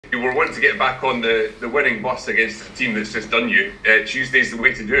were wanting to get back on the winning bus against the team that's just done you, Tuesday's the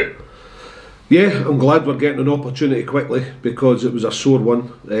way to do it. Yeah, I'm glad we're getting an opportunity quickly because it was a sore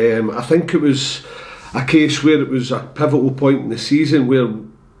one. I think it was a case where it was a pivotal point in the season where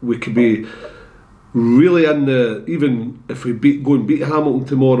we could be really in the, even if we go and beat Hamilton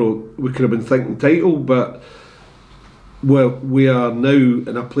tomorrow, we could have been thinking title, but we are now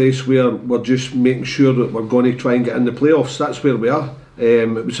in a place where we're just making sure that we're going to try and get in the playoffs. That's where we are.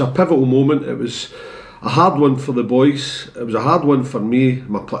 It was a pivotal moment. It was a hard one for the boys. It was a hard one for me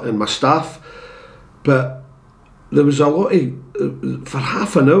and my staff. But there was a lot of, for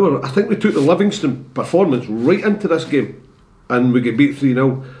half an hour, I think we took the Livingston performance right into this game and we get beat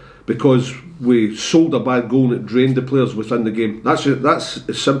 3-0 because we sold a bad goal and it drained the players within the game. That's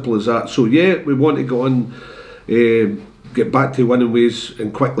as simple as that. So yeah, we want to go on, get back to winning ways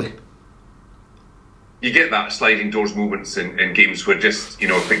and quickly. You get that sliding doors moments in games where just, you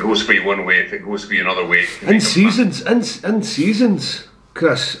know, if it goes for you one way, if it goes for you another way. In seasons,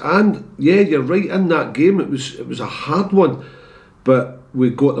 Chris, and yeah, you're right, in that game it was a hard one, but we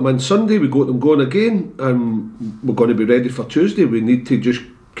got them on Sunday, we got them going again, and we're going to be ready for Tuesday. We need to just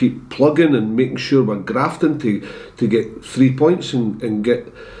keep plugging and making sure we're grafting to get 3 points and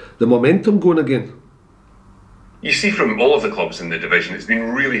get the momentum going again. You see from all of the clubs in the division, it's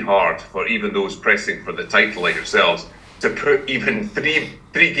been really hard for even those pressing for the title like yourselves to put even three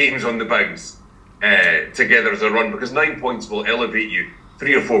games on the bounce together as a run, because 9 points will elevate you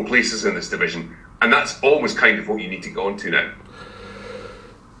 3 or 4 places in this division, and that's always kind of what you need to get on to now.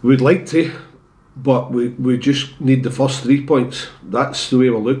 We'd like to, but we just need the first 3 points. That's the way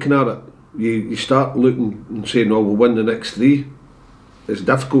we're looking at it. You start looking and saying, oh, we'll win the next 3. It's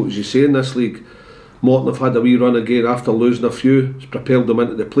difficult, as you say, in this league. Morton have had a wee run again after losing a few. It's propelled them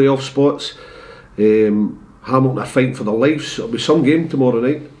into the playoff spots. Hamilton are fighting for their lives. So it'll be some game tomorrow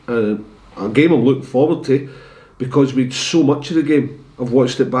night. A game I'm looking forward to because we had so much of the game. I've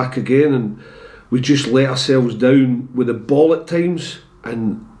watched it back again and we just let ourselves down with the ball at times,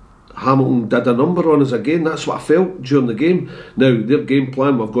 and Hamilton did a number on us again. That's what I felt during the game. Now, their game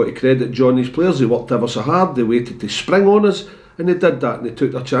plan, we've got to credit Johnny's players. They worked ever so hard. They waited to spring on us and they did that and they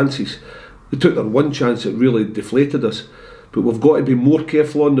took their chances. They took their one chance that really deflated us. But we've got to be more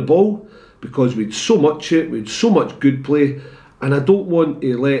careful on the ball because we had so much we had so much good play, and I don't want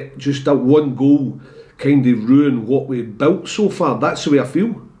to let just that one goal kind of ruin what we've built so far. That's the way I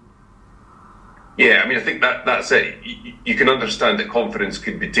feel. Yeah, I mean, I think that's it. You can understand that confidence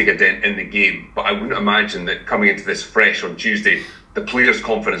could take a dent in the game, but I wouldn't imagine that coming into this fresh on Tuesday, the players'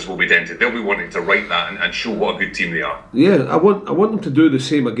 confidence will be dented. They'll be wanting to right that and show what a good team they are. Yeah, I want them to do the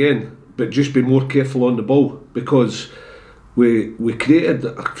same again, but just be more careful on the ball, because we created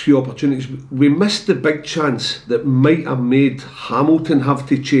a few opportunities. We missed the big chance that might have made Hamilton have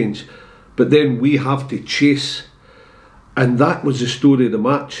to change, but then we have to chase, and that was the story of the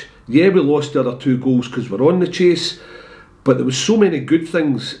match. Yeah, we lost the other 2 goals because we're on the chase, but there was so many good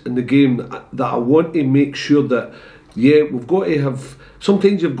things in the game that I want to make sure that, yeah, we've got to have,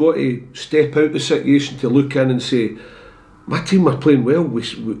 sometimes you've got to step out the situation to look in and say, my team are playing well.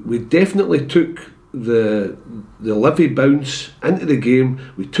 We definitely took the Livy bounce into the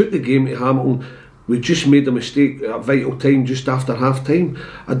game. We took the game to Hamilton. We just made a mistake at a vital time just after half time.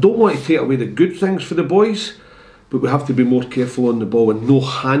 I don't want to take away the good things for the boys, but we have to be more careful on the ball and no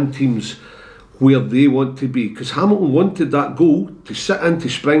hand teams where they want to be, because Hamilton wanted that goal to sit in, to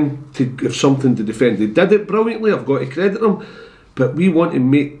spring, to give something to defend. They did it brilliantly, I've got to credit them, but we want to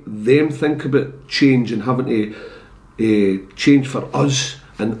make them think about change and having to change for us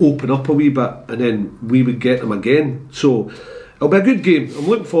and open up a wee bit, and then we would get them again. So it'll be a good game. I'm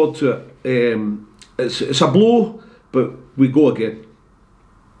looking forward to it. It's a blow, but we go again.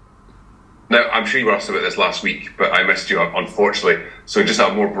 Now, I'm sure you were asked about this last week, but I missed you, unfortunately. So just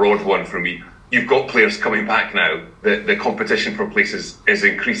a more broad one from me. You've got players coming back now. The competition for places is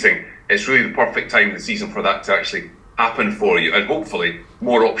increasing. It's really the perfect time of the season for that to actually happen for you, and hopefully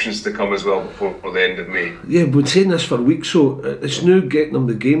more options to come as well before the end of May. Yeah, we've been saying this for weeks, so it's now getting them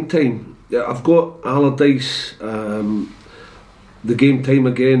the game time. Yeah, I've got Allardyce, the game time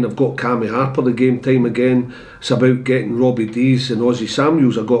again. I've got Cammy Harper the game time again. It's about getting Robbie Dees and Ozzie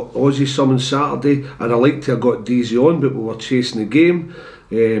Samuels. I got Ozzie some on Saturday, and I like to have got Deesy on, but we were chasing the game.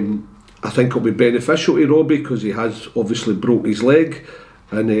 I think it'll be beneficial to Robbie because he has obviously broke his leg,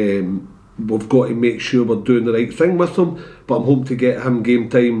 and we've got to make sure we're doing the right thing with him. But I'm hoping to get him game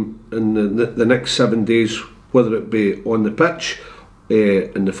time in the next 7 days, whether it be on the pitch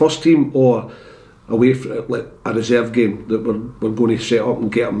in the first team or away for like a reserve game that we're going to set up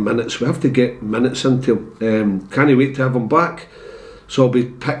and get him minutes. We have to get minutes into him. Can't wait to have him back. So I'll be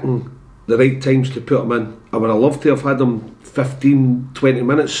picking the right times to put them in. I would have loved to have had them 15-20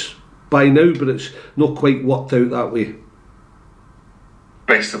 minutes by now, but it's not quite worked out that way.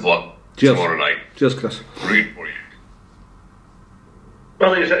 Best of luck Cheers. Tomorrow night. Cheers, Chris. Rooting for you.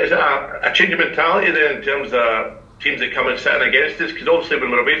 Well, is it a change of mentality then in terms of teams that come and sit in against us? Because obviously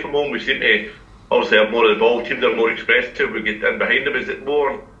when we're away from home we seem to obviously have more of the ball, teams are more expressive, we get in behind them. Is it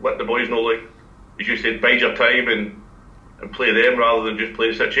more let the boys know, like as you said, bide your time and play them rather than just play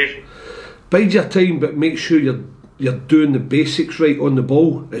the situation? Bide your time, but make sure you're doing the basics right on the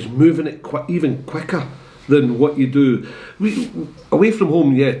ball, is moving it even quicker than what you do. Away from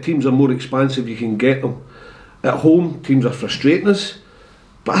home, yeah, teams are more expansive, you can get them. At home, teams are frustrating us,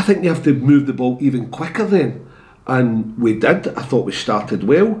 but I think you have to move the ball even quicker then, and we did. I thought we started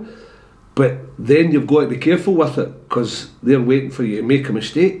well, but then you've got to be careful with it, because they're waiting for you to make a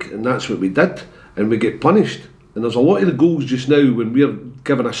mistake, and that's what we did, and we get punished. And there's a lot of the goals just now when we're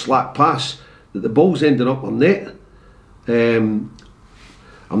given a slack pass that the ball's ending up on net. You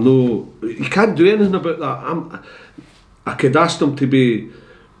can't do anything about that. I could ask them to be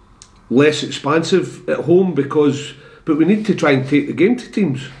less expansive at home, but we need to try and take the game to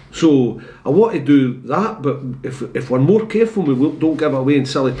teams. So I want to do that, but if we're more careful, we don't give away in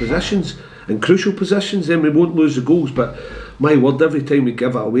silly positions and crucial positions, then we won't lose the goals. But my word, every time we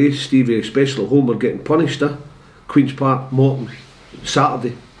give it away, Stevie, especially at home, we're getting punished. Queen's Park, Morton,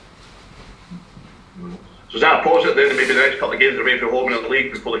 Saturday. So is that a positive then, maybe the next couple of games away from home in the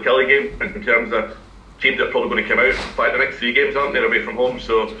league before the Kelly game, in terms of teams that are probably going to come out by the next 3 games, aren't they, away from home?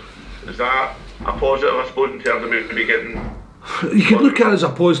 So is that a positive, I suppose, in terms of maybe getting... You could look at it as a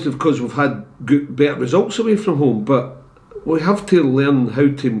positive because we've had better results away from home, but we have to learn how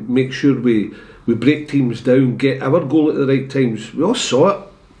to make sure we break teams down, get our goal at the right times. We all saw it.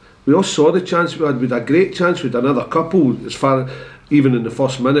 We all saw the chance we had. We had a great chance. We had another couple, as far even in the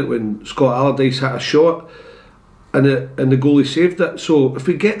first minute when Scott Allardyce hit a shot and the goalie saved it. So if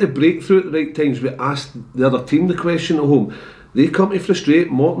we get the breakthrough at the right times, we ask the other team the question at home. They come to frustrate.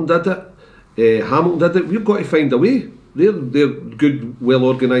 Morton did it. Hamilton did it. We've got to find a way. They're good, well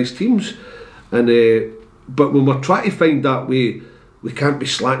organised teams, and but when we're trying to find that way, we can't be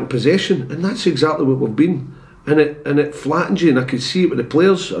slacking possession, and that's exactly what we've been. And it flattens you, and I can see it with the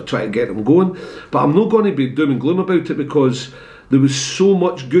players. I try to get them going, but I'm not going to be doom and gloom about it, because there was so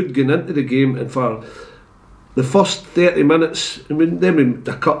much good going into the game, and for the first 30 minutes, I mean, then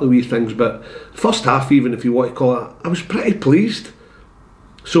we a couple of wee things, but the first half, even if you want to call it, I was pretty pleased.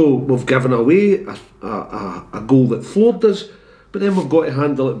 So we've given away a goal that floored us, but then we've got to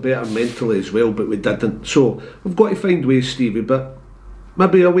handle it better mentally as well, but we didn't. So we've got to find ways, Stevie, but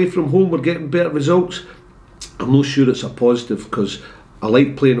maybe away from home we're getting better results. I'm not sure it's a positive, because I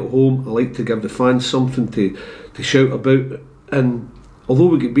like playing at home. I like to give the fans something to shout about, and although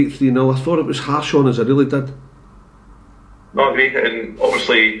we get beat 3-0, I thought it was harsh on us, I really did. No, I agree, and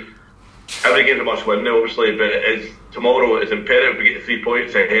obviously every game's a must win now, obviously, but tomorrow is imperative we get the 3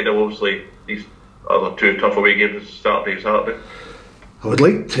 points ahead of obviously these other 2 tough away games, Saturday and Saturday. I would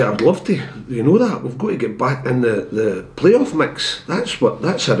love to, you know that. We've got to get back in the playoff mix.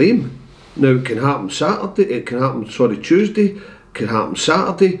 That's our aim. Now it can happen Saturday, it can happen Tuesday, it can happen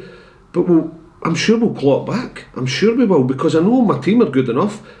Saturday, but I'm sure we'll claw it back. I'm sure we will, because I know my team are good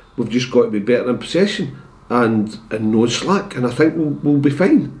enough. We've just got to be better in possession and no slack, and I think we'll be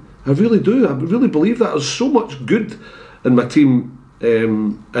fine. I really do. I really believe that. There's so much good in my team,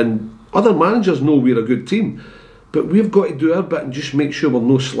 and other managers know we're a good team, but we've got to do our bit and just make sure we're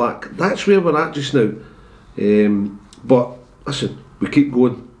no slack. That's where we're at just now. But listen, we keep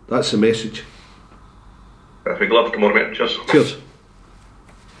going. That's the message. Good luck tomorrow, mate. Cheers. Cheers.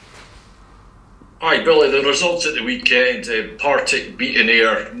 Hi Billy, the results at the weekend, Partick beating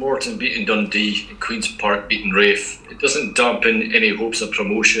Ayr, Morton beating Dundee, Queen's Park beating Rafe. It doesn't dampen any hopes of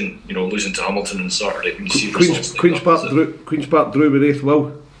promotion, losing to Hamilton on Saturday when you see results. Queen's Park drew with Rafe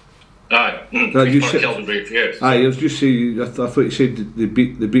well. Aye, Queen's Park held with Rafe, yes. Aye, I was just saying, I thought you said they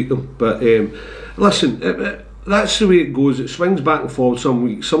beat them, but listen, that's the way it goes. It swings back and forward.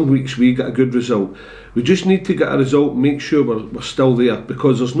 Some weeks we get a good result. We just need to get a result and make sure we're still there,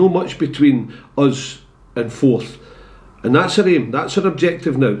 because there's no much between us and 4th, and that's our aim, that's our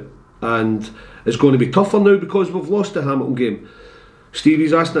objective now, and it's going to be tougher now because we've lost the Hamilton game.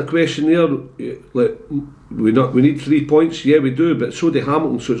 Stevie's asking a question there, like, we need 3 points. Yeah, we do, but so do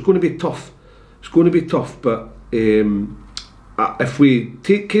Hamilton, so it's going to be tough. It's going to be tough, but if we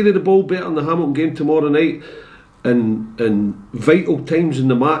take care of the ball better in the Hamilton game tomorrow night, and vital times in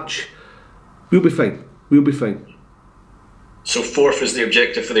the match, we'll be fine. We'll be fine. So 4th is the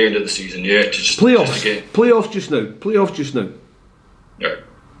objective for the end of the season, yeah? Playoffs just now. Yeah,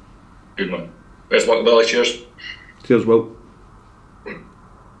 good man. Best luck, Billy. Cheers. Cheers, Will.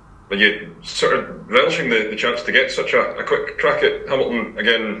 But you sort of relishing the chance to get such a quick crack at Hamilton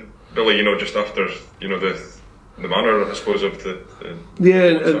again, Billy, you know, just after, you know, the manner, I suppose, of the yeah,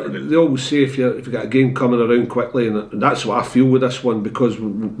 and they always say if you got a game coming around quickly, and that's what I feel with this one, because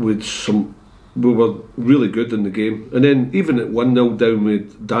we were really good in the game, and then even at 1-0 down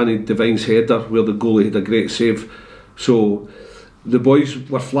with Danny Devine's header where the goalie had a great save, so the boys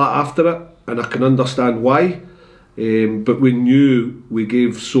were flat after it, and I can understand why. But we knew we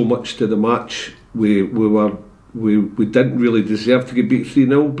gave so much to the match. We didn't really deserve to get beat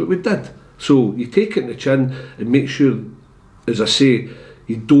 3-0, but we did. So you take it in the chin and make sure, as I say,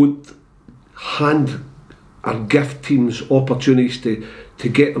 you don't hand or give teams opportunities to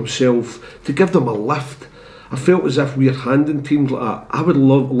get themselves, to give them a lift. I felt as if we're handing teams like that. I would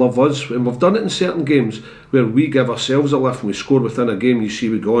love us, and we've done it in certain games where we give ourselves a lift and we score within a game. You see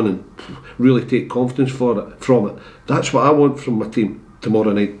we go on and really take confidence from it. That's what I want from my team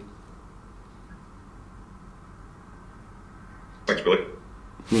tomorrow night. Thanks, Billy.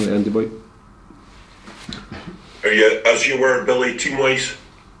 Right, Andy boy. Are you, as you were, Billy, team-wise?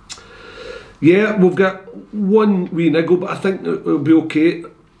 Yeah, we've got one wee niggle, but I think it'll be okay.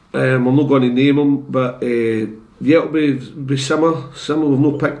 I'm not going to name him, but yeah, it'll be similar. We've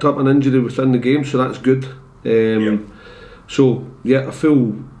not picked up an injury within the game, so that's good. So yeah, a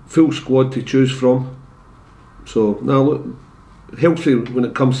full squad to choose from. So now look, healthy when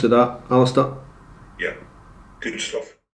it comes to that, Alistair. Yeah, good stuff.